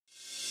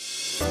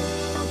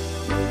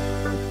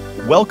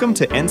Welcome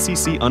to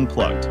NCC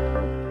Unplugged,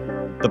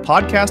 the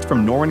podcast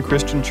from Norwin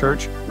Christian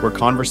Church where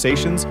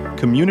conversations,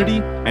 community,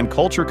 and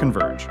culture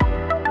converge.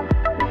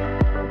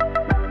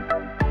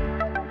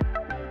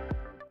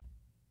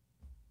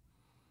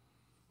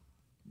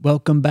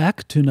 Welcome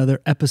back to another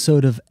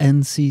episode of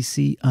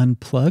NCC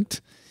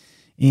Unplugged.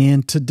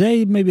 And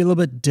today, maybe a little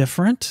bit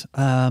different.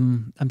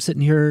 I'm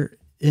sitting here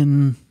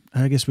in,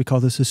 I guess we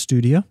call this a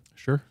studio.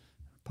 Sure.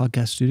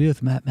 Podcast studio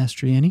with Matt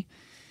Mastriani.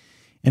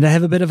 And I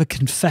have a bit of a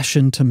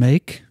confession to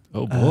make.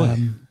 Oh, boy.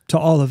 To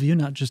all of you,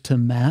 not just to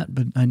Matt,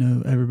 but I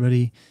know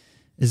everybody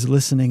is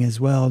listening as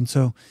well. And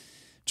so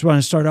just want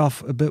to start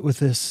off a bit with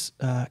this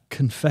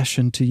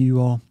confession to you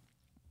all.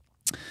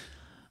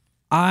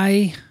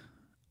 I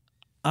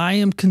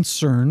am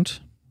concerned,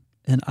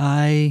 and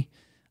I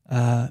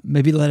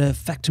maybe let it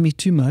affect me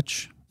too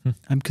much.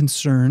 I'm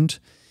concerned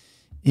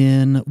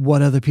in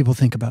what other people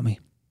think about me.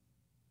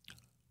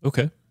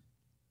 Okay.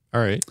 All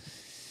right.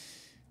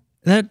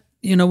 That,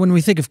 when we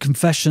think of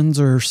confessions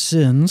or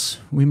sins,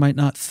 we might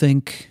not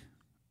think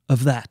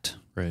of that.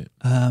 Right.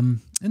 And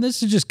this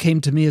just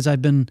came to me as I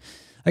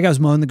was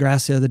mowing the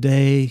grass the other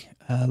day,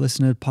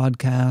 listening to a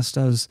podcast.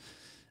 I was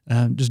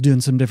just doing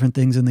some different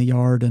things in the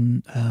yard,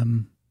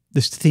 and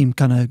this theme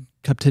kind of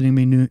kept hitting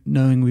me,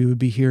 knowing we would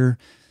be here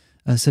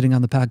sitting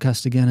on the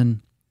podcast again. And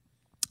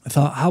I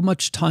thought, how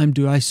much time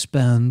do I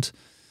spend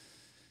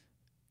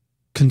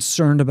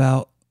concerned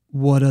about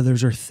what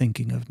others are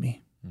thinking of me?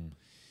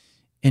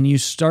 And you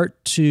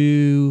start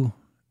to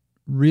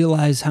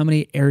realize how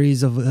many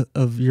areas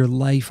of your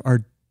life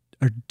are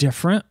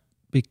different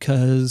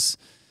because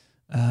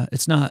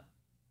it's not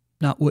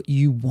what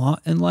you want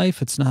in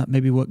life. It's not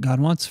maybe what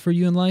God wants for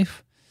you in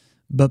life,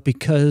 but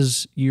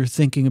because you're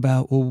thinking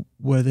about, well,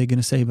 what are they going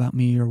to say about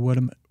me, or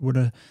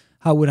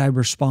how would I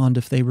respond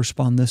if they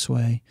respond this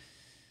way?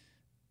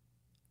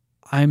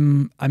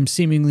 I'm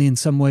seemingly in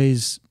some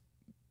ways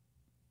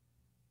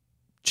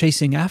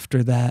chasing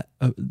after that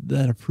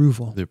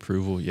approval. The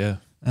approval, yeah.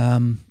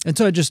 And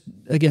so I just,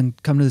 again,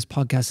 come to this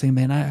podcast saying,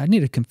 man, I need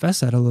to confess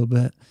that a little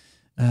bit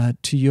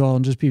to you all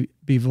and just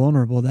be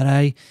vulnerable, that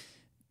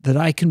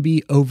I can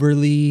be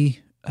overly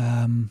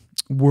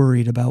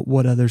worried about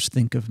what others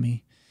think of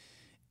me.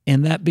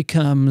 And that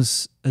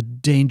becomes a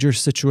dangerous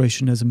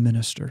situation as a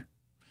minister.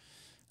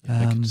 Yeah,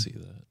 I can see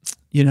that.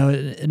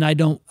 And I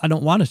don't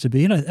want it to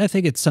be. And I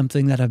think it's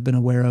something that I've been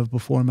aware of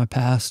before in my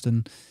past,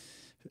 and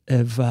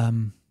have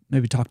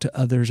maybe talked to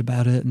others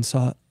about it and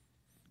sought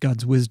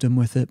God's wisdom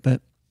with it.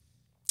 But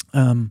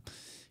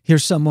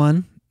here's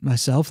someone,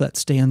 myself, that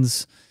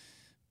stands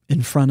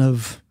in front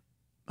of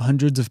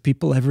hundreds of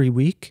people every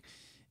week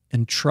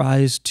and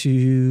tries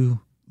to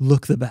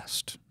look the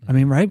best. I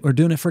mean, right? We're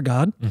doing it for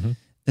God. Mm-hmm.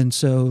 And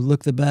so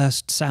look the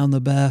best, sound the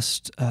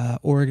best,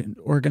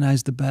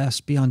 organize the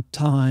best, be on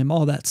time,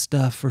 all that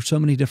stuff for so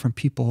many different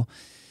people.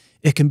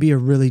 It can be a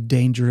really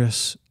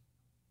dangerous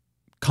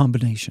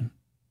combination.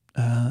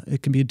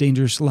 It can be a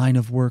dangerous line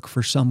of work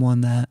for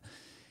someone that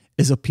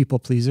is a people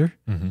pleaser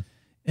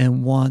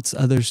and wants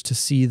others to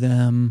see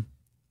them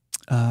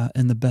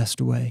in the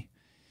best way.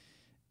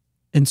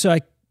 And so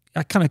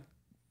I kind of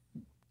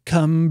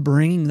come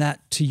bringing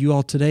that to you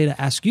all today to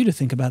ask you to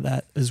think about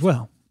that as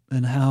well,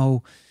 and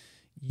how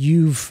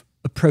you've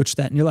approached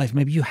that in your life.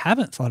 Maybe you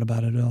haven't thought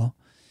about it at all,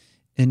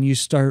 and you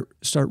start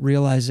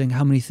realizing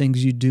how many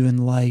things you do in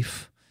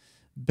life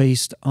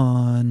based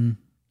on,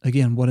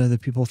 again, what other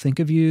people think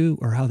of you,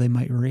 or how they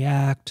might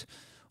react,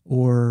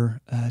 or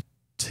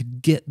to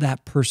get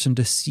that person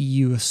to see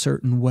you a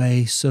certain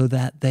way so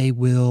that they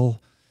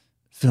will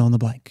fill in the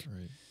blank.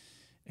 Right.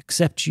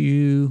 Accept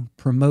you,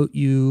 promote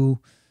you,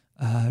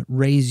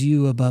 raise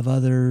you above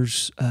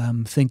others,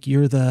 think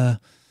you're the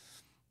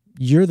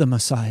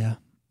Messiah,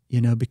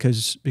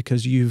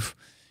 because you've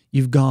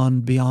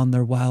gone beyond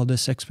their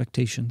wildest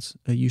expectations.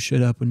 You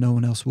showed up when no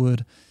one else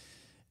would.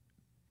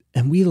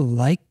 And we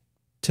like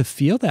to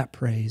feel that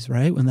praise,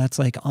 right? When that's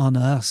like on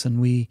us,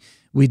 and we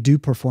do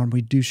perform,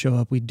 we do show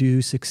up, we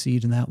do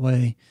succeed in that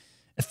way.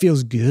 It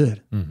feels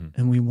good,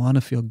 and we want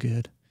to feel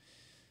good.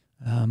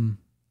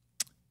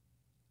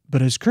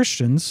 But as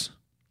Christians,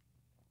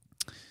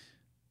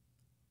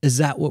 is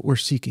that what we're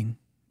seeking?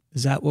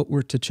 Is that what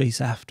we're to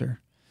chase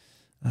after?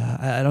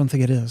 I don't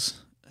think it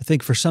is. I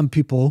think for some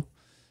people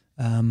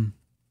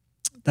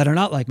that are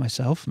not like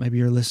myself, maybe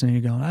you're listening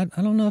and you're going,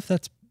 I don't know if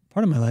that's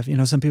part of my life.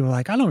 Some people are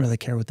like, I don't really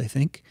care what they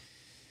think.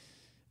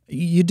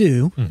 You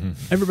do. Mm-hmm.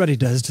 Everybody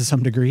does to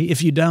some degree.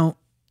 If you don't,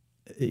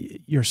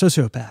 you're a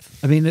sociopath.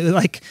 I mean,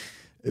 like,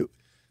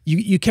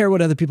 you care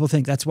what other people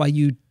think. That's why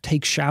you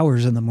take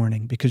showers in the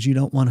morning, because you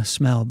don't want to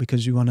smell,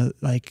 because you want to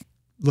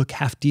look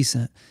half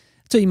decent.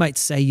 So you might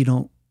say you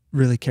don't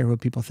really care what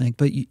people think,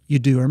 but you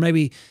do. Or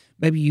maybe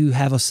you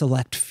have a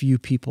select few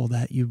people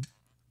that you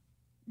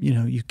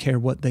care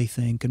what they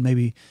think, and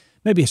maybe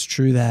it's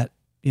true that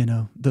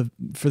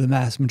for the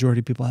vast majority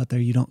of people out there,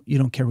 you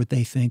don't care what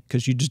they think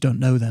because you just don't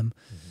know them.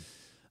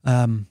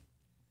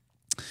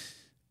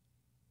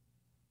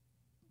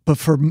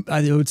 But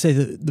I would say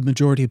that the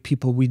majority of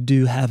people, we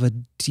do have a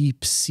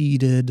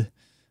deep-seated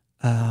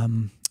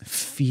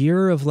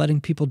fear of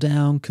letting people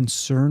down,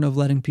 concern of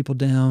letting people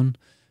down,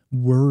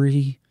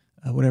 worry,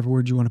 whatever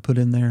word you want to put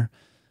in there,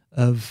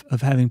 of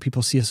having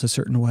people see us a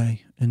certain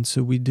way. And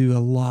so we do a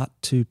lot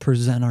to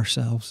present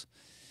ourselves.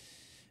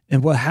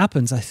 And what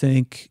happens, I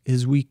think,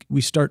 is we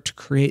start to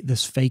create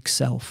this fake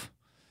self,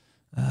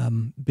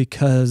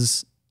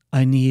 because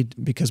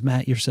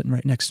Matt, you're sitting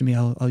right next to me.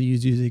 I'll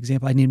use you as an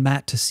example. I need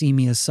Matt to see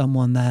me as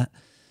someone that,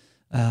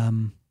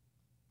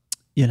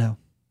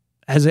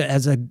 as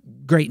a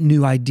great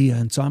new idea.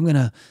 And so I'm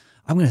gonna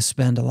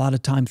spend a lot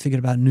of time thinking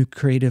about a new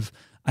creative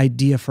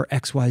idea for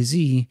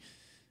XYZ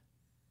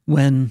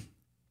when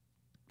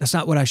that's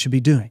not what I should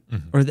be doing.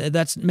 Or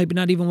that's maybe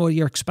not even what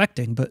you're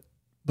expecting, but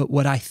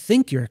what I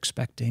think you're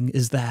expecting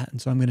is that. And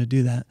so I'm going to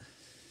do that.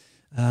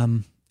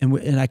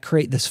 And I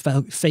create this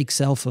fake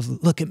self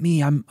of, look at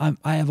me,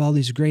 I have all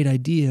these great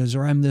ideas,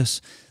 or I'm this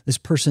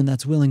person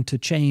that's willing to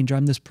change, or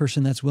I'm this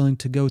person that's willing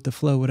to go with the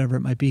flow, whatever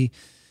it might be,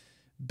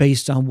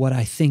 based on what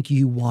I think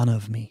you want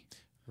of me.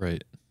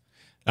 Right.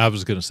 I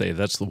was going to say,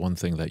 that's the one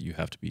thing that you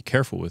have to be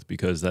careful with,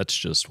 because that's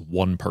just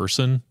one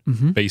person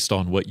based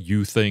on what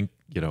you think,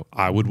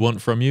 I would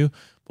want from you.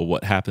 But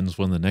what happens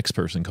when the next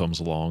person comes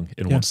along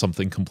and wants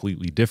something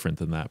completely different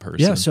than that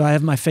person? Yeah, so I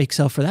have my fake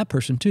self for that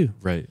person too.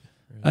 Right.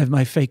 I have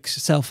my fake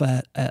self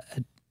at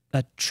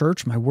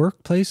church, my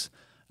workplace.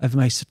 I have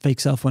my fake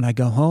self when I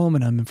go home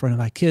and I'm in front of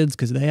my kids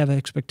because they have an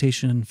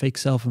expectation, and fake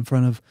self in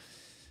front of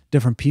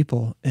different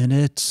people. And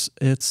it's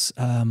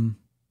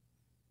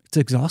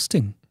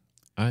exhausting.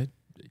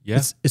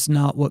 It's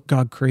not what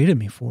God created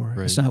me for.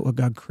 Right. It's not what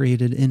God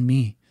created in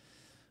me.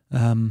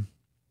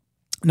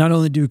 Not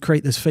only do we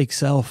create this fake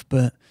self,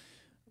 but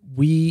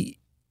we're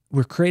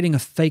creating a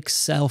fake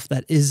self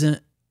that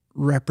isn't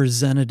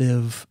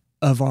representative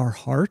of our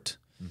heart.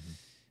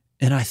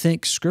 And I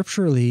think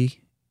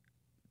scripturally,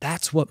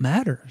 that's what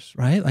matters,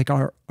 right? Like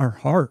our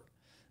heart.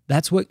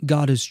 That's what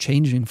God is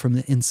changing from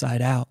the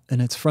inside out.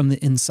 And it's from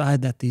the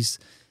inside that these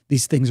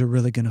things are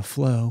really going to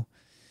flow.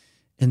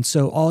 And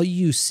so all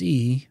you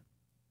see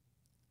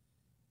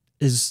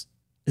is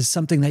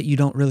something that you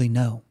don't really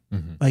know.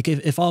 Like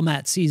if all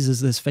Matt sees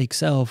is this fake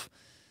self,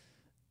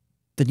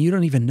 then you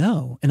don't even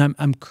know. And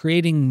I'm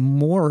creating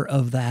more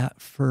of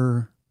that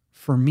for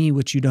me,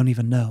 which you don't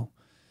even know.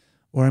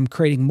 Or I'm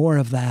creating more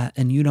of that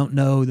and you don't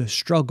know the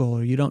struggle,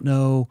 or you don't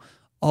know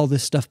all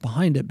this stuff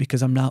behind it,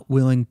 because I'm not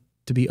willing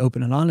to be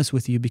open and honest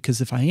with you.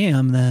 Because if I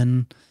am,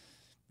 then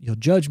you'll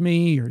judge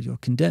me or you'll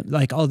condemn,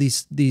 like all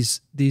these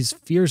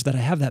fears that I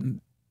have that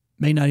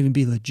may not even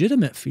be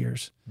legitimate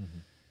fears.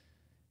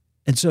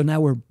 And so now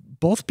we're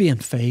both being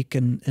fake,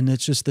 and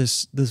it's just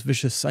this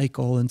vicious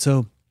cycle. And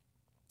so,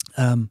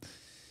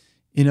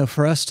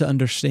 for us to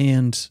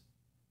understand,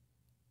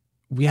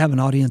 we have an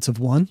audience of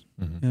one.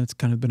 It's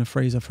kind of been a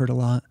phrase I've heard a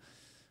lot.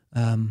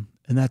 And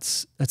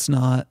that's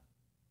not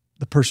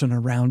the person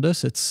around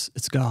us. It's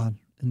God,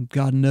 and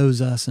God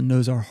knows us and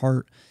knows our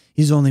heart.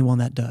 He's the only one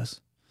that does.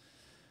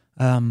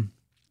 And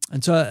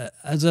so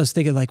as I was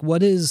thinking, like,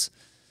 what is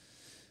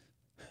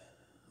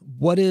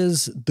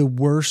the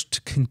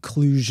worst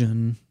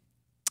conclusion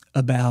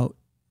about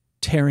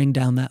tearing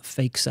down that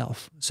fake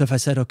self? So if I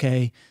said,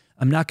 okay,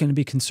 I'm not going to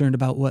be concerned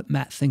about what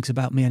Matt thinks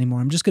about me anymore.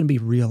 I'm just going to be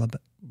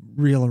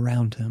real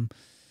around him.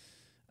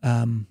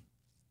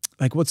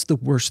 Like, what's the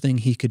worst thing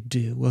he could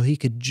do? Well, he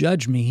could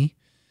judge me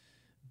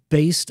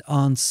based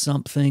on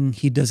something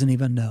he doesn't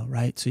even know,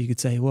 right? So you could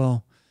say,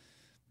 well,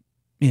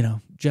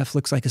 Jeff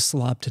looks like a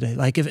slob today.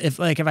 Like if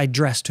I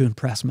dress to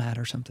impress Matt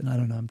or something, I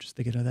don't know. I'm just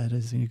thinking of that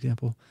as an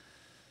example.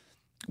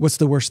 What's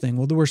the worst thing?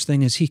 Well, the worst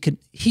thing is he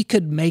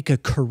could make a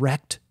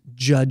correct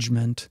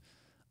judgment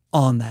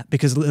on that,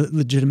 because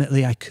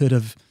legitimately I could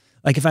have,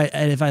 like,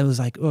 if I was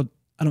like, well,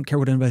 I don't care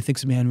what anybody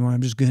thinks of me anymore,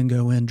 I'm just going to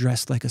go in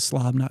dressed like a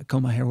slob, not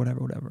comb my hair, whatever.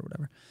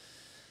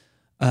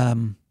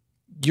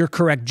 Your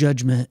correct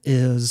judgment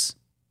is,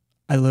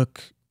 I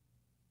look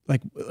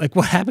like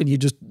what happened? You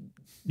just,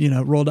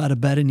 rolled out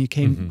of bed and you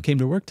came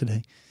to work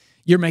today.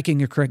 You're making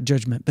your correct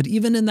judgment. But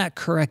even in that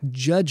correct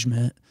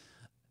judgment,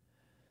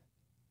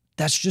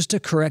 that's just a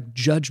correct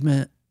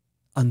judgment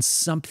on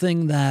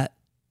something that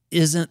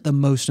isn't the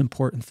most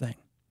important thing.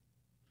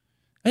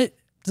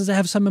 Does it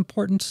have some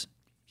importance?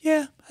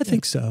 Yeah, I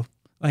think so.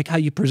 Like how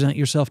you present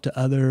yourself to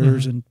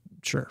others, and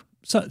sure,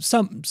 so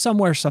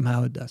somewhere,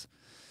 somehow it does.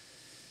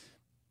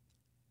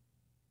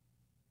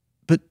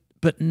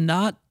 But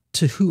not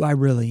to who I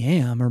really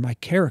am or my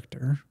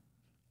character.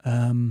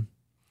 And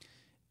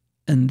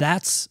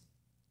that's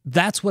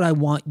what I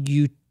want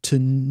you to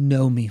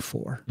know me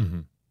for,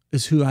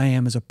 is who I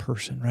am as a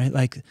person, right?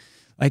 Like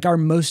our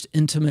most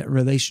intimate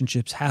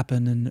relationships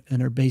happen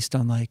and are based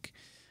on like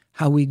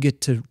how we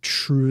get to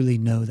truly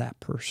know that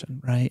person,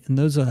 right? And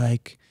those are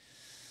like,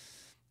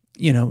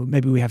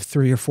 maybe we have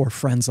 3 or 4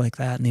 friends like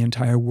that in the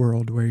entire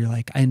world, where you're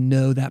like, I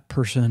know that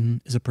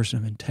person is a person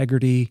of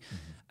integrity.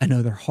 I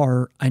know their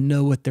heart. I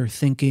know what they're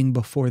thinking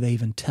before they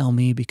even tell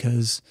me,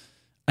 because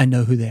I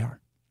know who they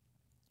are.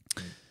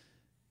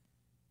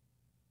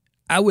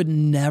 I would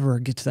never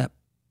get to that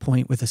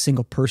point with a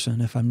single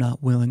person if I'm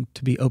not willing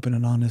to be open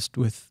and honest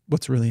with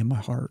what's really in my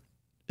heart.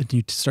 And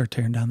you start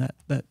tearing down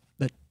that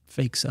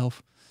fake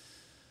self.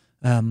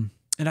 And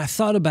I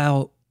thought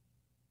about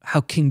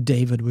how King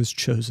David was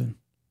chosen.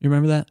 You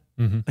remember that?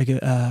 Like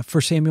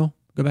 1 Samuel,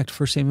 go back to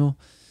 1 Samuel.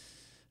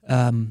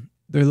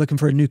 They're looking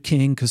for a new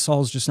king because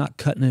Saul's just not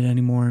cutting it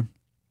anymore.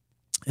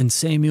 And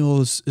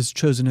Samuel is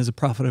chosen as a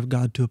prophet of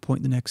God to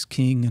appoint the next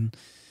king. And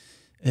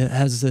it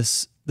has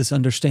this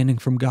understanding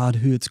from God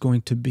who it's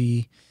going to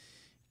be,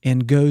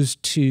 and goes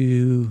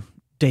to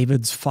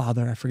David's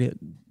father, I forget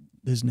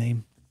his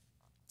name,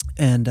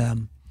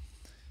 and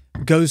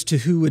goes to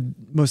who would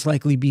most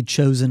likely be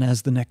chosen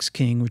as the next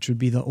king, which would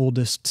be the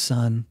oldest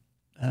son,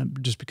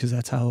 just because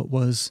that's how it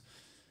was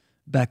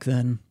back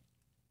then.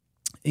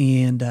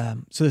 And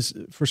so this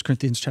 1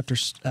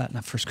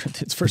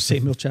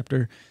 Samuel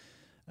chapter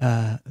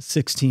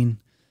 16.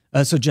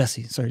 So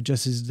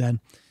Jesse's dad.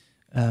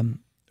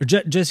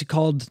 Jesse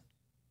called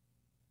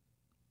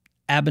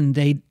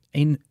Abinadab.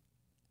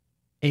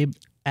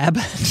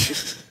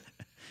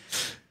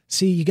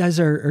 See, you guys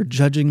are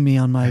judging me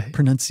on my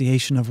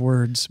pronunciation of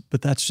words,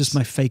 but that's just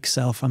my fake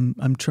self.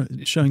 I'm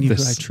showing you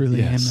who I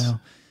truly am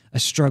now. I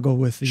struggle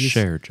with these.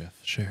 Share, Jeff,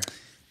 share.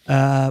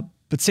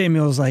 But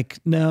Samuel was like,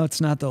 no, it's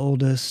not the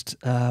oldest.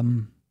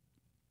 Then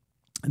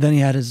he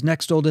had his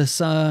next oldest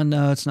son.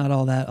 No, it's not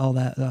all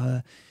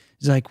that.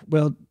 He's like,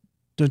 well,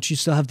 don't you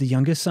still have the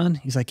youngest son?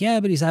 He's like, yeah,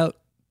 but he's out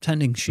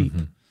tending sheep.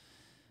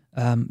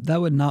 That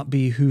would not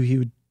be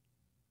who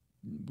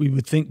we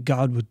would think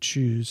God would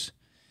choose.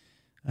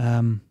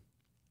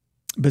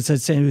 But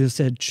Samuel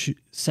said,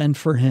 send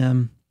for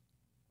him.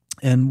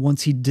 And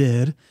once he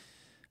did,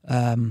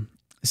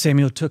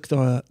 Samuel took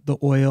the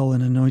oil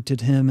and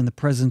anointed him in the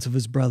presence of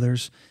his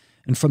brothers.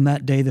 And from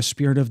that day, the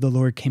Spirit of the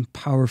Lord came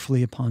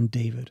powerfully upon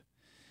David,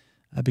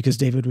 because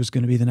David was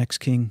going to be the next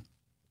king.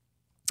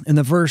 And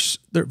the verse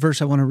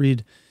I want to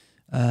read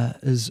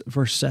is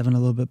verse 7, a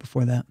little bit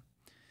before that.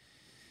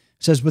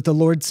 It says, but the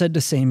Lord said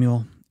to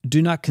Samuel,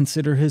 do not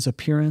consider his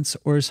appearance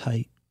or his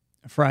height,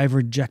 for I have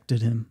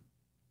rejected him.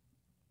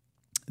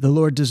 The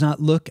Lord does not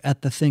look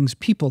at the things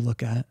people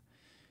look at.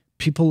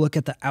 People look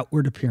at the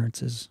outward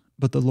appearances,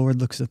 but the Lord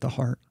looks at the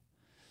heart.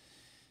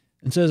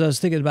 And so as I was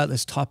thinking about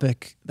this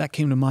topic, that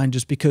came to mind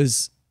just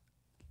because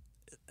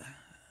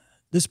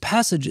this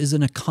passage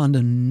isn't a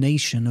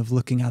condemnation of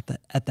looking at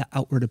the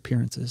outward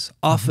appearances.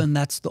 Often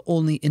that's the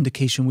only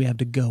indication we have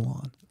to go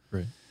on.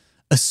 Right.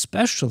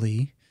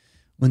 Especially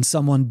when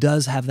someone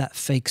does have that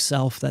fake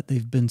self that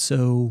they've been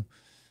so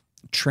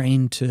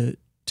trained to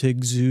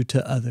exude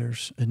to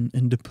others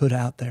and to put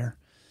out there.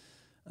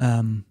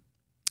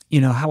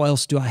 How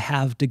else do I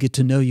have to get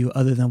to know you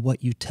other than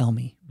what you tell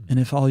me? And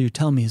if all you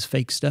tell me is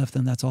fake stuff,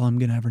 then that's all I'm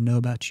going to ever know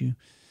about you.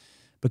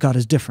 But God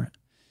is different.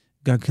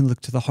 God can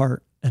look to the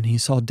heart, and he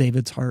saw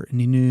David's heart,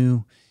 and he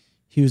knew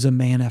he was a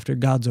man after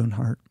God's own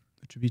heart,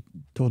 which would be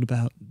told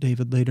about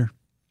David later.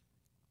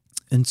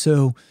 And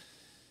so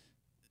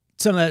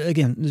some of that,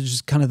 again, is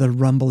just kind of the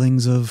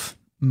rumblings of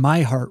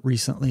my heart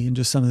recently, and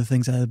just some of the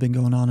things that have been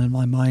going on in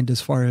my mind as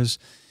far as,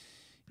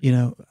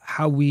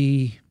 how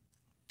we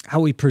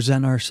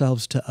present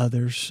ourselves to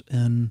others,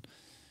 and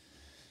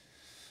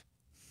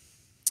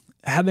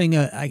having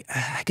I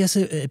guess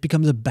it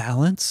becomes a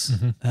balance,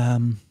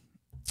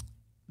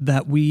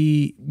 that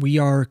we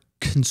are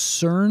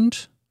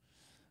concerned.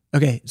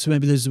 Okay, so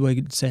maybe this is the way I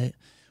could say it.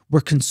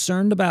 We're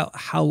concerned about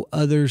how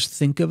others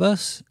think of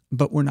us,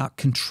 but we're not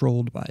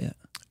controlled by it.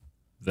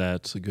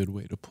 That's a good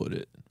way to put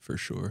it, for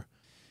sure.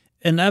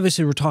 And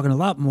obviously we're talking a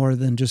lot more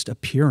than just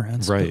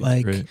appearance, right?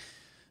 But right.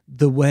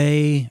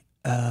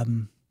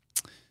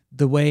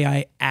 The way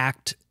I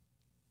act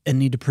and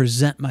need to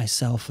present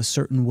myself a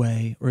certain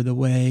way, or the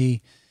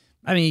way,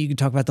 you can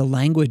talk about the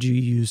language you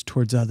use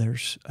towards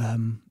others.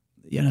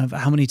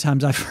 How many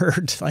times I've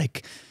heard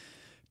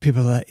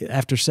people that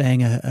after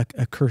saying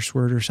a curse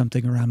word or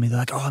something around me, they're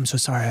like, "Oh, I'm so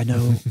sorry. I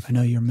know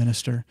you're a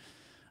minister."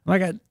 I'm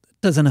like, it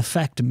doesn't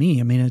affect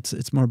me.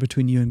 It's more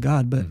between you and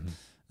God, but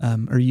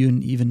or you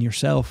and even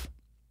yourself.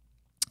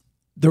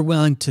 They're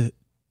willing to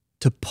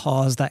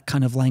pause that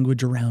kind of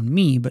language around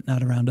me, but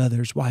not around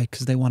others. Why?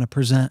 Because they want to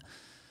present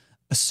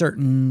a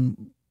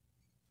certain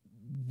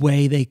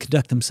way they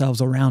conduct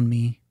themselves around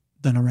me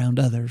than around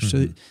others.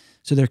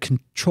 So they're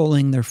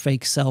controlling their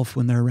fake self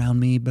when they're around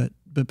me, but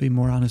be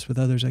more honest with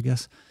others, I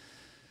guess.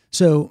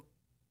 So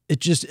it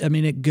just,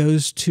 it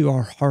goes to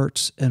our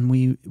hearts, and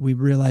we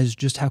realize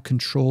just how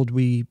controlled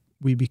we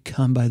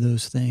become by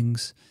those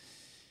things.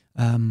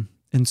 And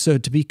so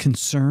to be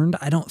concerned,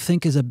 I don't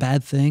think is a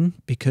bad thing,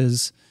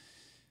 because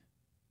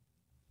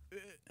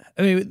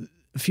a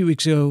few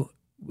weeks ago,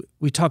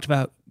 we talked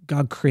about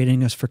God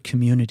creating us for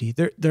community.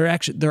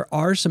 There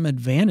are some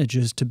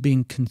advantages to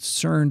being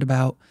concerned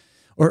about,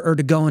 or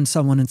to going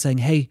someone and saying,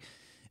 hey,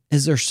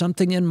 is there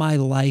something in my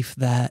life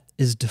that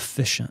is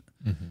deficient?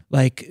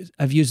 Like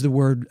I've used the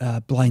word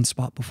blind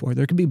spot before.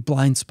 There can be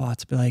blind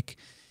spots, but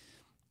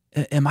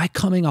am I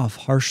coming off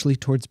harshly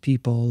towards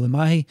people? Am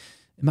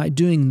am I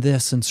doing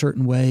this in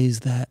certain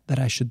ways that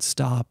I should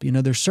stop? You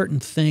know, there's certain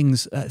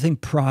things. I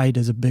think pride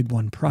is a big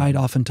one. Pride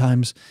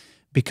oftentimes,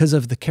 because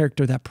of the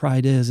character that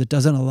pride is, it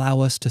doesn't allow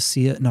us to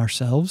see it in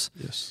ourselves.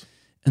 Yes.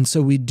 And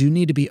so we do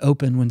need to be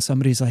open when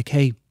somebody's like,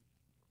 hey,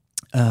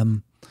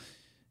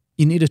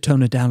 you need to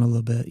tone it down a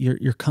little bit.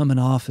 You're coming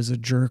off as a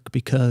jerk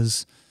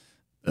because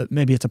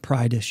maybe it's a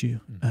pride issue.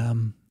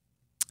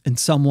 And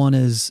someone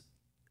is,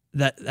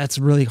 that's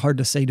really hard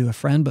to say to a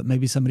friend, but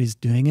maybe somebody's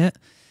doing it.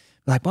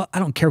 Like, well, I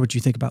don't care what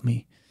you think about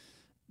me.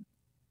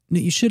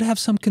 You should have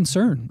some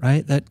concern,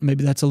 right? That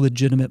maybe that's a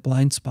legitimate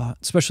blind spot,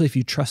 especially if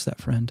you trust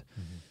that friend,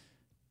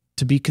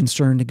 to be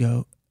concerned, to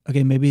go,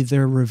 okay, maybe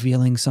they're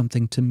revealing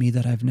something to me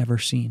that I've never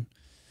seen.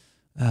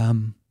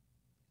 But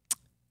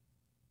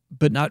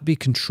not be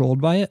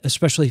controlled by it,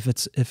 especially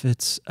if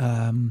it's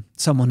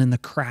someone in the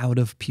crowd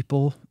of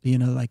people, you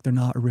know, like they're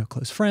not a real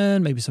close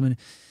friend. Maybe someone,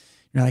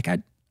 you're like,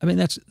 I mean,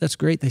 that's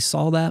great. They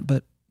saw that,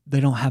 but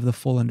they don't have the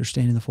full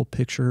understanding, the full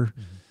picture.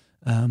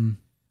 And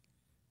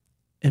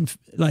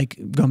like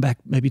going back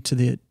maybe to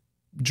the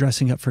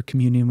dressing up for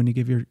communion, when you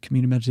give your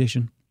communion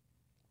meditation,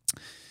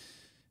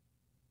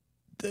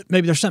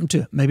 maybe there's something to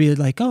it. Maybe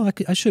like, oh,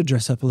 I should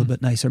dress up a little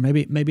bit nicer.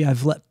 Maybe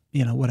I've let,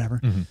 you know,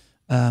 whatever.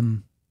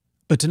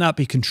 But to not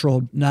be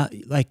controlled, not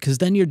like, because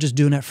then you're just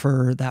doing it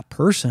for that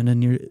person,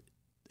 and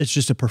it's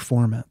just a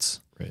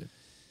performance. Right.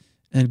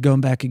 And going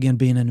back again,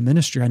 being in a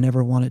ministry, I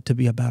never want it to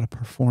be about a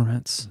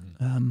performance.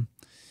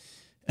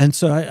 And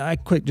so I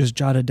quick just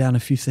jotted down a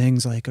few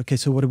things like, okay,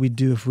 so what do we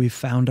do if we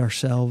found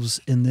ourselves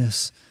in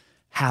this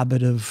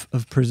habit of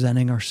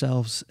presenting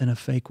ourselves in a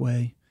fake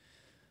way?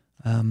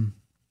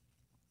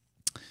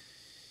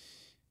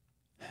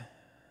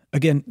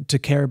 Again, to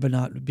care but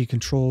not be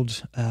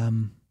controlled.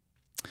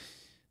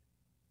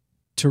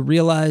 To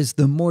realize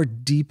the more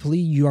deeply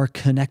you are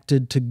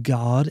connected to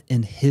God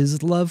and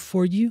His love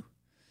for you,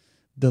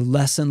 the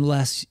less and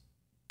less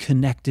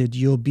connected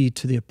you'll be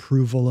to the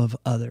approval of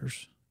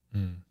others.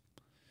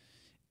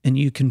 And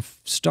you can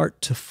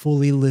start to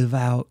fully live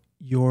out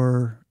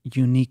your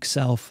unique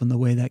self in the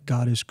way that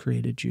God has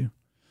created you.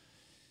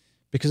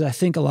 Because I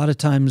think a lot of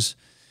times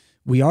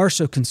we are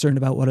so concerned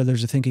about what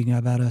others are thinking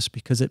about us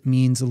because it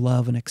means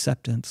love and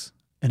acceptance.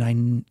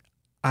 And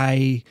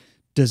I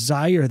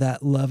desire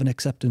that love and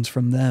acceptance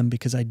from them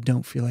because I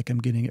don't feel like I'm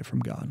getting it from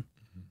God.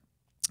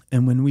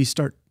 And when we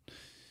start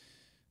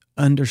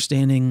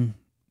understanding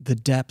the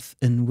depth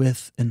and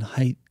width and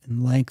height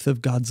and length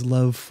of God's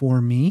love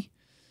for me,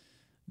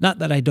 not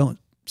that I don't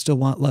still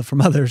want love from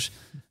others,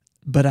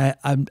 but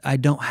I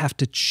don't have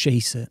to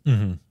chase it.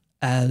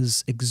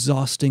 As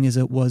exhausting as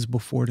it was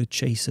before to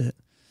chase it,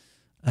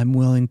 I'm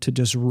willing to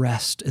just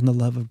rest in the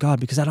love of God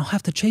because I don't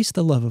have to chase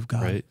the love of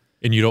God. Right.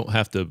 And you don't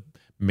have to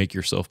make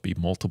yourself be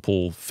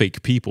multiple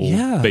fake people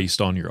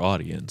based on your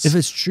audience. If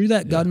it's true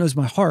that God knows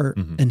my heart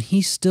and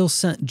He still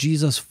sent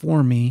Jesus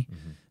for me,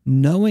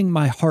 knowing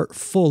my heart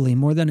fully,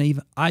 more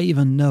than I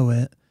even know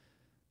it,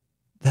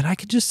 then I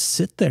could just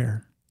sit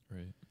there.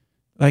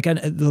 Like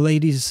the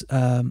ladies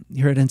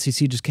here at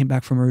NCC just came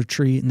back from a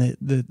retreat, and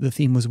the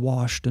theme was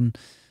washed, and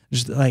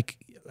just like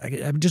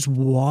I'm just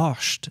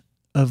washed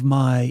of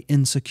my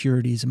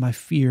insecurities and my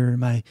fear and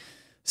my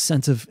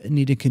sense of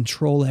needing to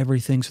control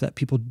everything so that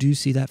people do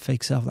see that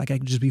fake self. Like I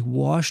could just be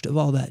washed of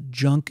all that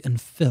junk and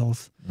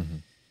filth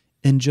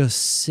and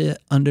just sit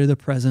under the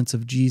presence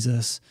of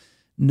Jesus,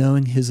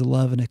 knowing His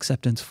love and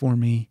acceptance for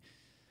me.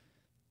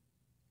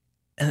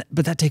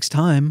 But that takes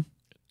time.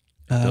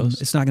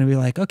 It's not going to be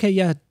like, okay,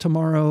 yeah,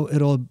 tomorrow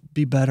it'll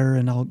be better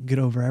and I'll get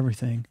over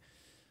everything.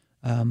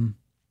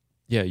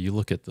 You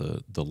look at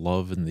the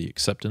love and the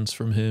acceptance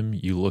from Him.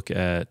 You look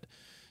at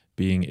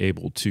being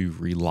able to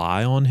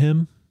rely on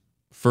Him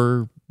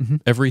for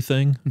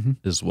everything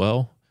as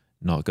well,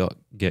 not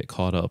get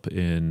caught up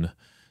in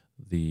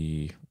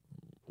the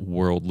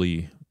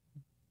worldly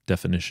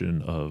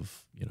definition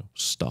of, you know,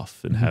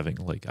 stuff and having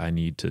like, I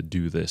need to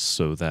do this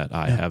so that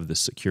I have this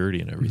security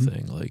and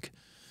everything. Like,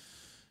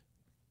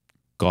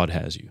 God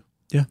has you.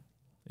 Yeah.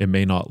 It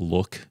may not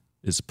look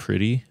as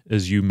pretty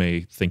as you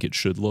may think it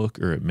should look,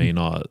 or it may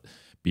not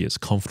be as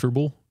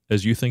comfortable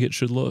as you think it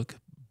should look,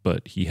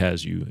 but He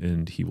has you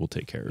and He will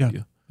take care of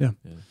you. Yeah.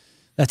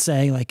 That's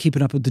saying like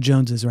keeping up with the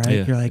Joneses,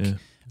 right? You're like,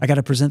 I got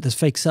to present this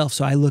fake self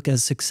so I look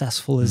as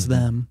successful as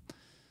them.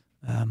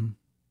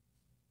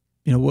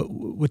 You know,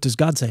 what does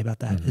God say about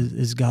that?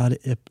 Is God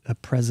a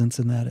presence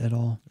in that at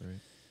all?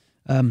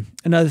 Right.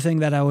 Another thing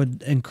that I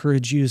would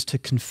encourage you is to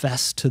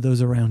confess to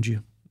those around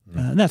you.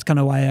 And that's kind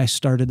of why I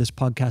started this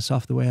podcast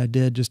off the way I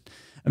did.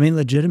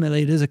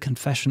 Legitimately, it is a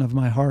confession of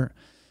my heart.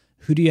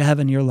 Who do you have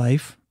in your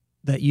life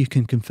that you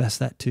can confess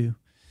that to?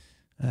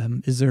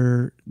 Is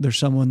there's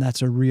someone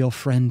that's a real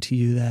friend to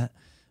you that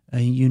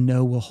you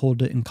know will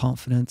hold it in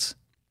confidence,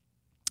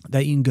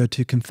 that you can go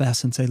to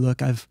confess and say,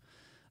 look, I've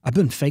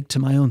been fake to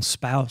my own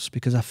spouse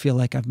because I feel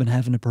like I've been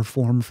having to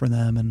perform for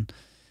them, and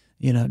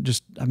you know,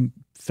 just I'm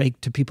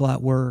fake to people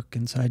at work,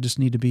 and so I just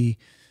need to be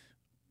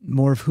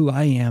more of who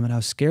I am, and I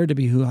was scared to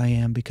be who I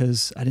am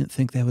because I didn't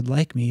think they would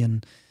like me,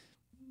 and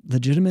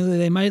legitimately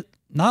they might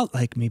not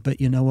like me,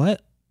 but you know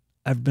what?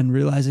 I've been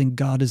realizing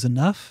God is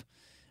enough,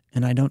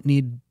 and I don't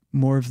need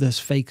more of this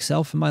fake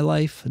self in my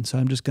life. And so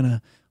I'm just going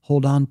to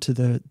hold on to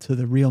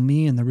the real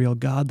me and the real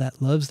God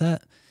that loves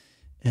that.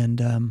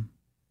 And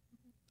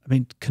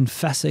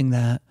confessing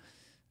that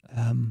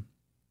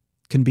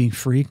can be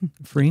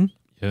freeing.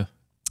 Yeah.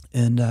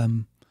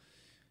 And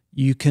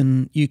you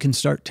can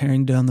start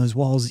tearing down those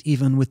walls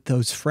even with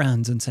those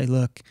friends and say,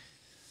 look,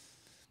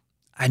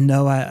 I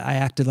know I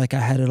acted like I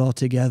had it all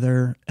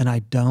together, and I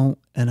don't,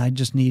 and I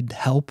just need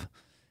help.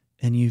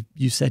 And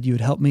you said you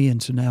would help me,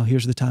 and so now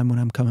here's the time when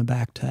I'm coming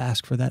back to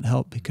ask for that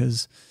help,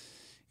 because,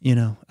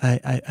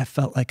 I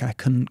felt like I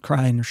couldn't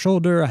cry on your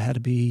shoulder. I had to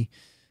be,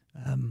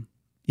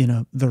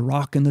 the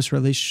rock in this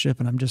relationship,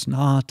 and I'm just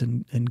not,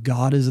 and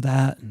God is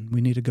that, and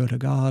we need to go to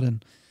God.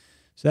 And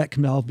so that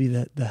can all be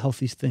the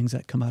healthiest things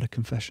that come out of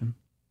confession.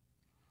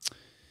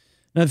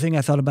 Another thing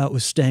I thought about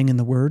was staying in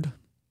the Word.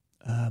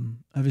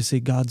 Obviously,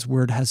 God's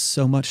Word has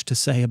so much to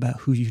say about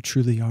who you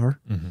truly are.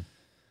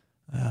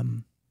 Mm-hmm.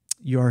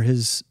 You are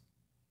His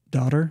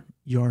daughter.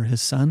 You are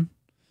His son.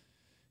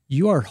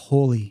 You are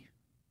holy.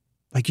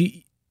 Like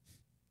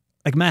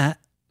Matt,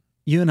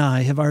 you and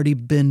I have already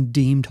been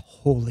deemed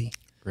holy.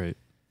 Right.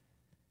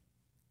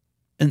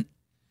 And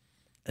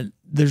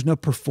there's no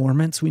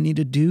performance we need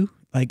to do.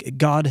 Like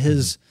God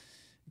has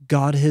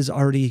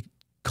already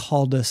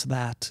called us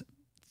that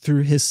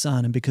through His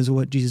Son, and because of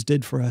what Jesus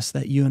did for us,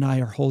 that you and I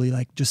are holy.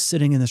 Like just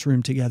sitting in this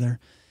room together.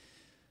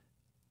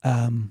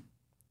 Do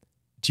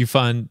you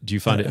find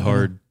it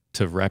hard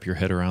to wrap your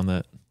head around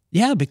that?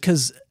 Yeah,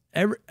 because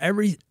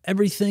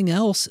everything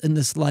else in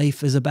this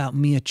life is about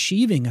me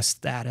achieving a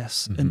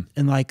status, Mm-hmm.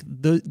 and like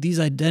these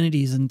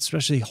identities, and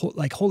especially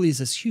like holy is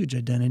this huge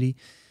identity,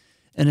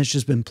 and it's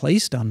just been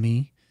placed on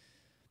me,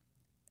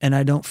 and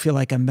I don't feel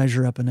like I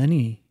measure up in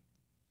any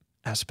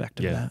aspect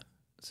of that.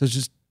 So it's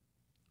just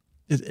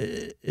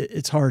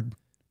it's hard,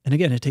 and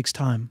again, it takes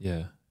time.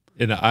 Yeah,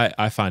 and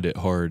I find it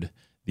hard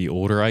the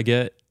older I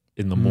get,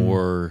 and the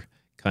more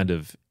kind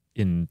of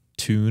in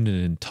tune and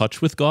in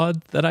touch with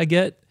God that I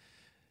get.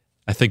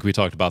 I think we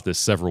talked about this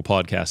several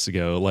podcasts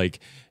ago. Like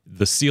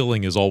the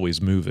ceiling is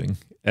always moving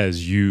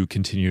as you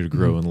continue to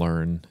grow and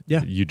learn.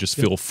 Yeah. You just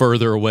feel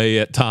further away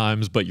at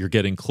times, but you're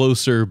getting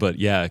closer. But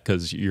yeah,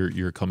 because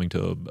you're coming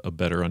to a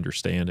better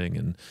understanding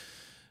and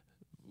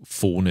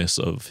fullness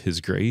of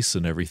His grace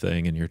and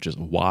everything. And you're just,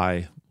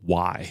 why?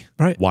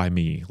 Right. Why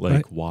me?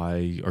 Like,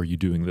 why are you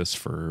doing this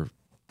for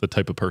the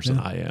type of person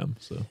I am?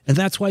 So, and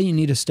that's why you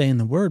need to stay in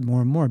the Word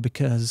more and more,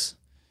 because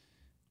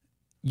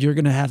you're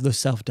going to have those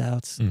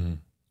self-doubts. mm-hmm.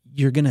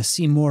 You're going to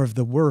see more of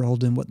the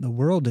world and what the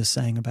world is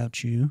saying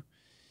about you.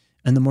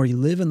 And the more you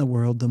live in the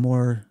world, the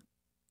more,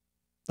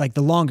 like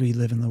the longer you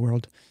live in the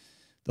world,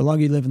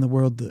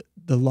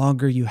 the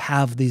longer you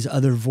have these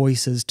other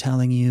voices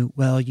telling you,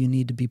 well, you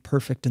need to be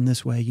perfect in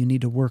this way. You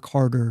need to work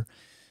harder.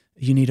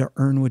 You need to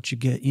earn what you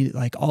get.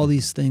 Like all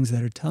these things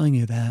that are telling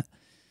you that.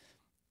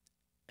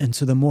 And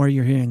so the more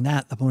you're hearing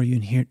that, the more you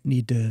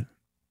need to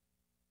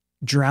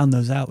drown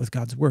those out with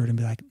God's Word and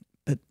be like,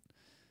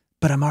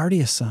 but I'm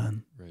already a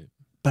son. Right.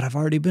 But I've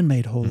already been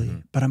made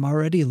holy, but I'm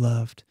already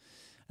loved.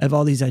 I have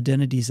all these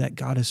identities that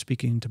God is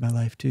speaking into my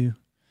life too.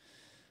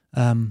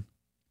 And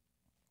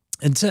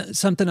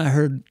something I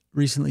heard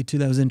recently too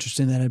that was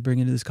interesting that I'd bring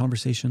into this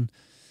conversation.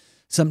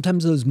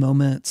 Sometimes those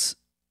moments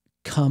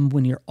come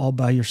when you're all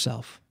by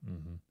yourself.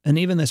 Mm-hmm. And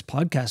even this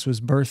podcast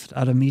was birthed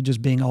out of me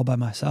just being all by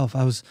myself.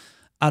 I was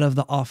out of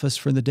the office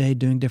for the day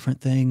doing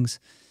different things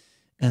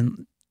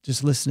and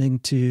just listening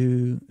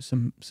to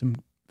some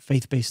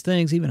faith-based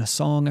things, even a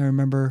song I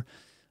remember.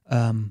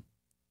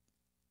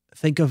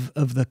 Think of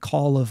the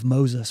call of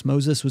Moses.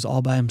 Moses was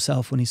all by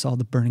himself when he saw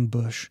the burning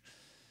bush.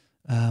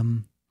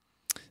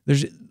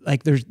 There's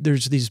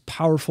these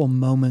powerful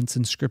moments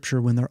in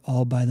Scripture when they're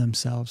all by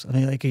themselves. I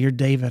mean, like you're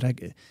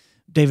David.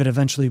 David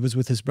eventually was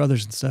with his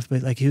brothers and stuff,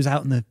 but like he was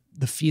out in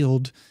the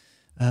field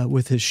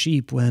with his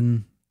sheep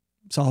when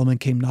Solomon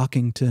came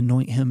knocking to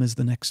anoint him as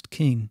the next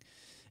king,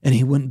 and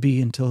he wouldn't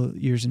be until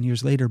years and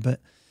years later. But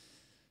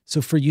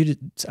so for you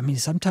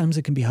sometimes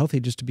it can be healthy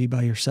just to be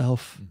by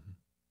yourself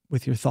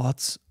with your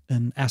thoughts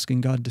and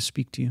asking God to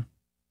speak to you.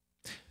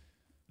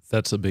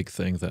 That's a big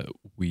thing that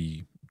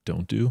we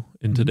don't do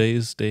in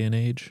today's day and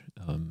age.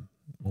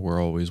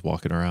 We're always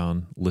walking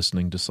around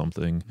listening to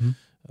something,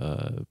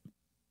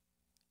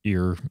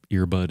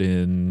 earbud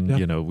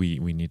in,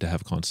 we need to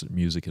have constant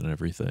music and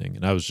everything.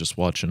 And I was just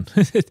watching,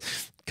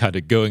 kind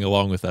of going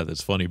along with that.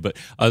 That's funny. But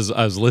I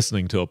was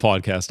listening to a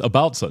podcast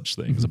about such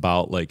things,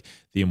 about like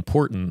the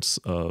importance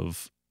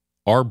of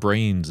our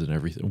brains and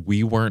everything.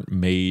 We weren't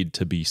made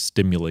to be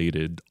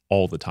stimulated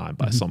all the time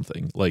by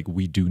something. Like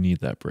we do need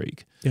that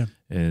break. Yeah.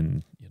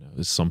 And,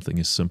 it's something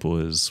as simple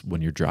as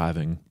when you're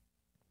driving,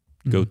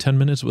 go 10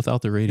 minutes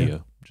without the radio. Yeah.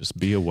 Just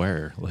be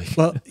aware.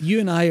 Well, you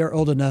and I are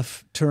old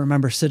enough to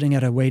remember sitting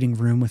at a waiting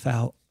room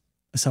without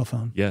a cell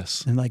phone.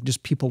 Yes. And like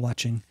just people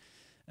watching.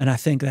 And I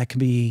think that can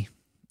be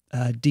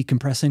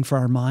decompressing for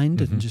our mind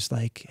and just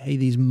like, hey,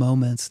 these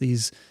moments,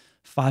 these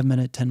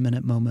 5-minute,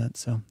 10-minute moments.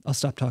 So I'll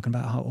stop talking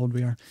about how old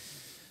we are.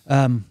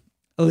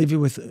 I'll leave you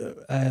with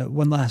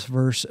one last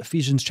verse,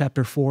 Ephesians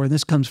chapter 4. And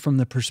this comes from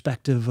the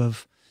perspective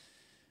of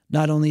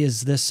not only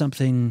is this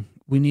something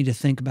we need to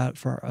think about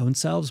for our own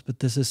selves, but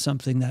this is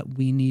something that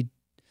we need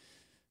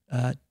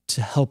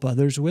to help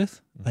others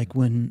with. Like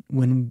when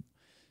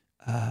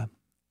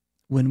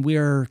we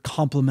are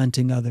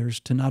complimenting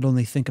others, to not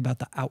only think about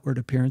the outward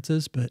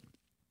appearances, but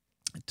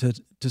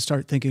to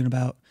start thinking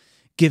about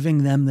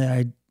giving them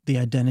the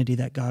identity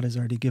that God has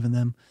already given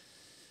them.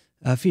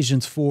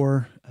 Ephesians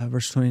 4,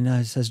 verse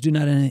 29 says, "Do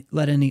not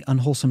let any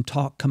unwholesome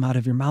talk come out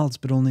of your mouths,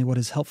 but only what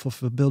is helpful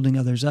for building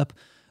others up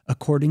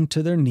according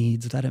to their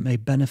needs, that it may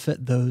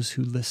benefit those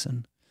who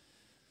listen."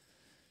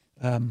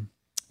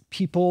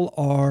 People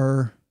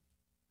are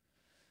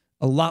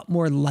a lot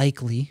more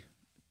likely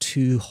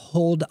to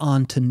hold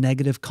on to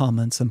negative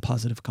comments than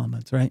positive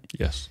comments, right?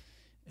 Yes.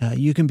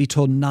 You can be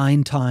told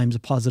 9 times a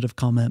positive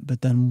comment,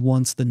 but then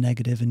once the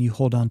negative, and you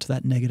hold on to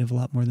that negative a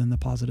lot more than the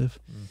positive.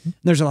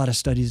 There's a lot of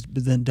studies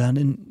been done,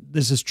 and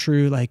this is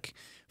true. Like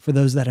for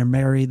those that are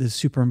married, this is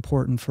super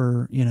important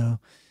for,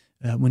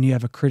 when you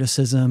have a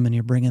criticism and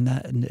you're bringing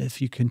that, and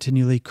if you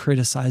continually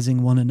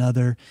criticizing one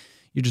another,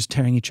 you're just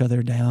tearing each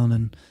other down.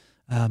 And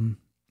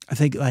I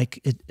think like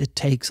it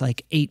takes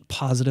like 8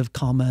 positive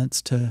comments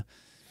to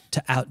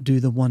outdo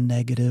the one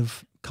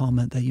negative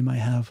comment that you might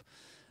have.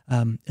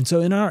 And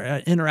so in our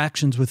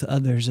interactions with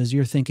others, as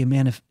you're thinking,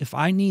 man, if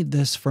I need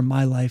this for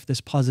my life,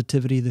 this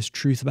positivity, this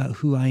truth about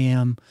who I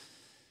am,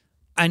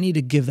 I need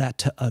to give that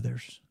to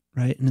others,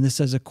 right? And this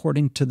says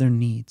according to their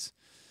needs.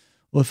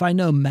 Well, if I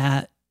know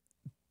Matt,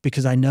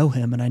 because I know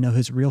him and I know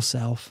his real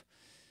self,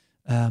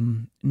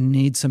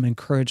 needs some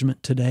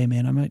encouragement today,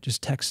 man, I might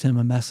just text him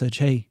a message.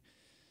 Hey,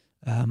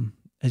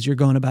 as you're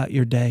going about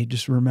your day,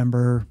 just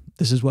remember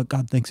this is what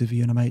God thinks of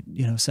you. And I might,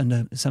 send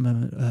him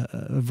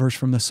a verse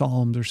from the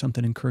Psalms or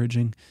something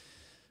encouraging.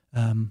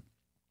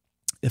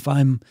 If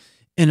I'm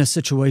in a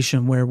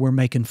situation where we're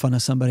making fun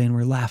of somebody and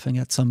we're laughing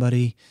at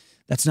somebody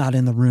that's not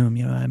in the room,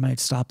 I might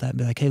stop that and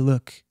be like, hey,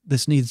 look,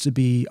 this needs to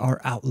be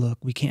our outlook.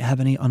 We can't have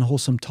any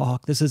unwholesome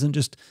talk. This isn't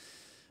just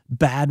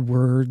bad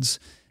words.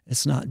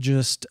 It's not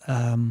just,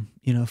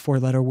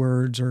 4-letter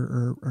words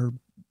or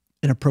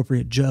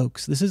inappropriate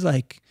jokes. This is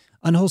like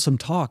unwholesome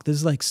talk. This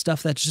is like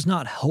stuff that's just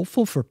not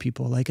helpful for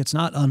people. Like it's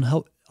not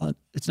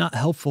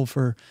helpful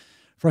for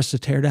us to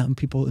tear down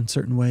people in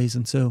certain ways.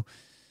 And so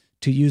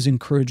to use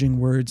encouraging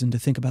words and to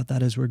think about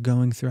that as we're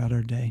going throughout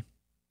our day.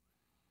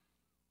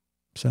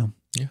 So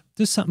yeah,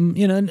 just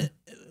something,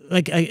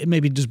 like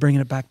maybe just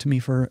bringing it back to me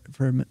for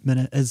a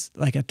minute, as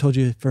like I told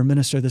you, for a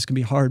minister, this can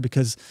be hard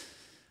because,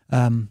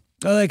 I'll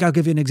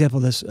give you an example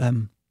of this.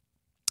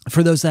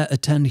 For those that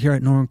attend here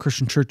at Northern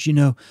Christian Church,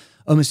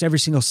 almost every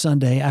single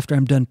Sunday after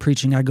I'm done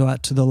preaching, I go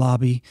out to the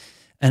lobby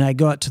and I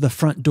go out to the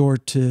front door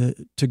to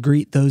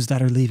greet those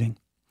that are leaving.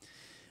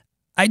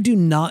 I do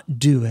not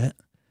do it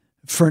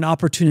for an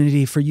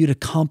opportunity for you to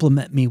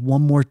compliment me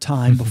one more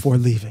time before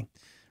leaving,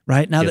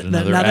 right? Now that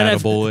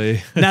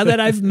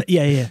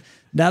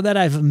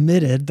I've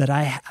admitted that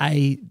I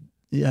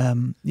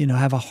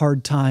have a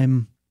hard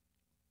time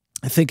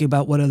thinking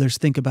about what others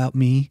think about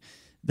me,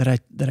 that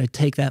I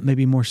take that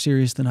maybe more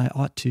serious than I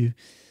ought to.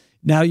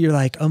 Now you're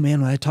like, oh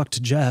man, when I talk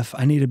to Jeff,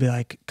 I need to be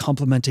like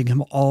complimenting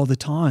him all the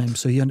time.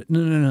 So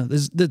no.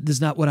 This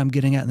is not what I'm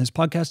getting at in this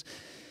podcast.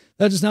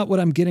 That is not what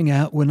I'm getting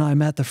at when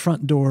I'm at the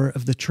front door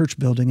of the church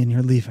building and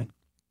you're leaving.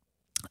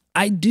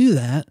 I do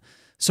that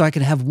so I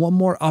can have one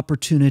more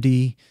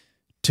opportunity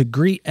to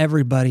greet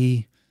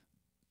everybody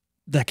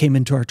that came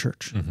into our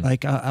church. Mm-hmm.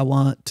 Like I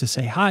want to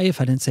say hi.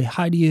 If I didn't say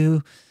hi to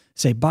you,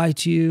 say bye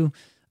to you.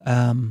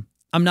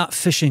 I'm not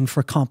fishing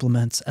for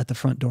compliments at the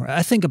front door.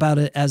 I think about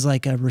it as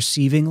like a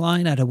receiving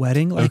line at a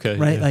wedding, right?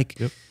 Yeah. Like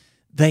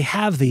they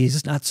have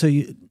these, not so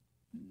you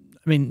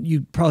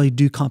probably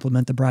do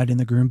compliment the bride and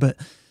the groom, but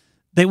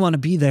they want to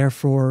be there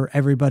for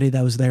everybody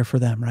that was there for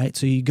them, right?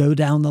 So you go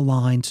down the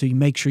line, so you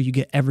make sure you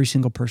get every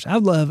single person.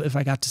 I'd love if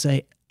I got to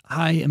say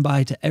hi and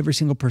bye to every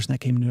single person that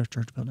came into our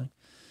church building.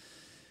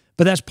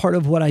 But that's part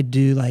of what I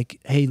do.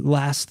 Like, hey,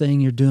 last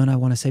thing you're doing, I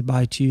want to say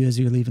bye to you as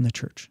you're leaving the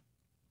church.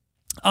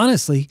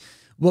 Honestly,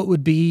 what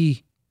would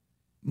be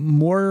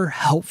more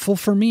helpful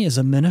for me as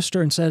a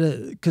minister, instead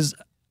of, because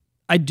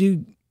I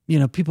do,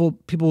 people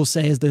will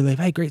say as they leave,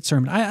 hey, great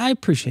sermon. I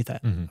appreciate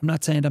that. Mm-hmm. I'm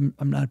not saying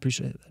I'm not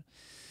appreciative of that.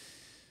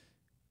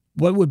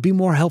 What would be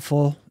more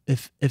helpful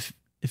if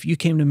you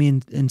came to me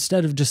and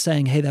instead of just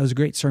saying, hey, that was a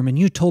great sermon,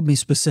 you told me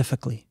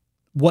specifically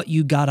what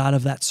you got out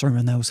of that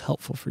sermon that was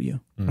helpful for you,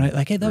 right?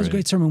 Like, hey, that was a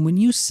great sermon. When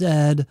you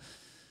said,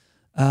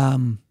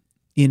 do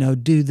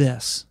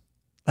this,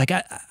 like,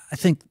 I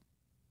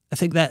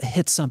think that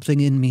hits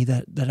something in me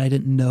that I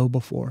didn't know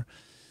before,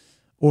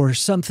 or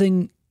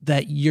something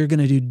that you're going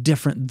to do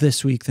different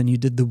this week than you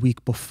did the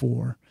week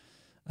before.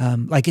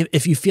 Like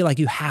if you feel like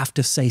you have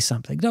to say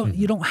something,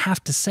 you don't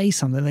have to say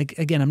something. Like,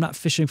 again, I'm not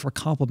fishing for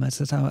compliments.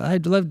 That's how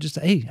I'd love to just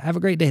say, hey, have a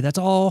great day. That's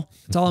all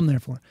I'm there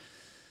for.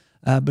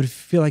 But if you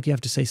feel like you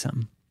have to say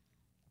something.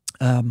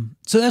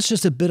 So that's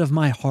just a bit of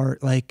my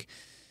heart. Like,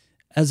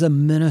 as a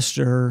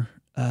minister,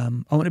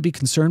 I want to be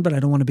concerned, but I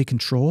don't want to be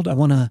controlled. I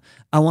want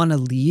to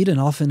lead, and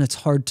often it's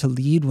hard to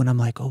lead when I'm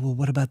like, oh, well,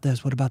 what about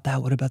this? What about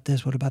that? What about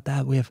this? What about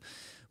that? We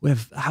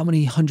have how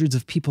many hundreds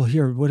of people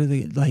here? What are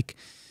they like?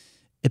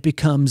 It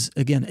becomes,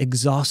 again,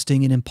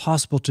 exhausting and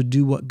impossible to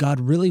do what God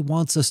really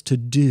wants us to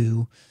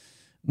do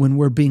when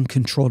we're being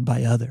controlled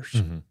by others.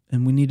 Mm-hmm.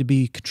 And we need to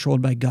be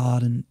controlled by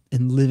God and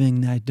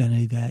living the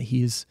identity that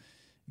He's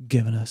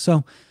given us.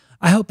 So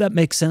I hope that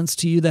makes sense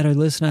to you that are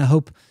listening. I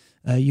hope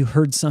you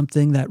heard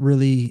something that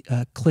really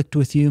clicked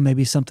with you,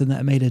 maybe something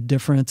that made a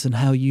difference in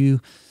how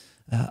you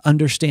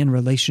understand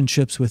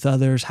relationships with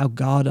others, how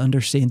God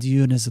understands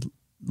you and has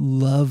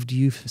loved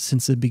you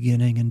since the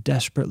beginning and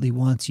desperately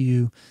wants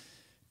you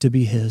to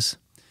be His.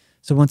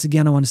 So once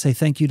again, I want to say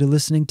thank you to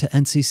listening to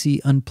NCC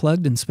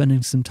Unplugged and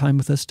spending some time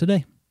with us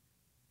today.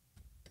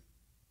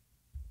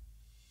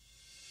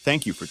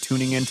 Thank you for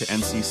tuning in to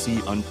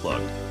NCC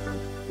Unplugged.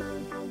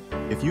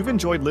 If you've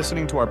enjoyed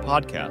listening to our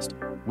podcast,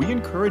 we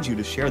encourage you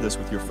to share this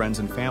with your friends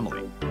and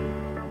family.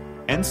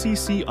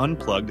 NCC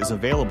Unplugged is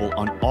available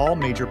on all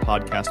major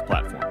podcast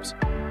platforms.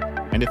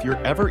 And if you're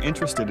ever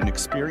interested in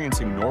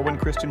experiencing Norwin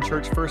Christian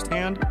Church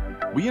firsthand,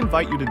 we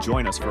invite you to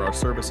join us for our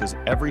services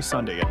every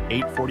Sunday at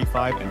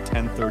 8:45 and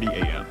 10:30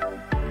 a.m.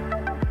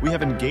 We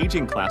have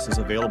engaging classes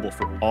available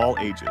for all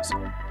ages,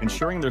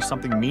 ensuring there's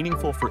something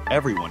meaningful for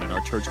everyone in our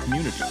church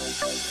community.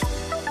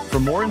 For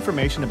more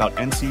information about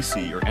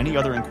NCC or any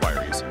other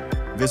inquiries,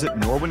 visit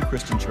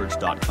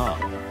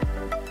norwinchristianchurch.com.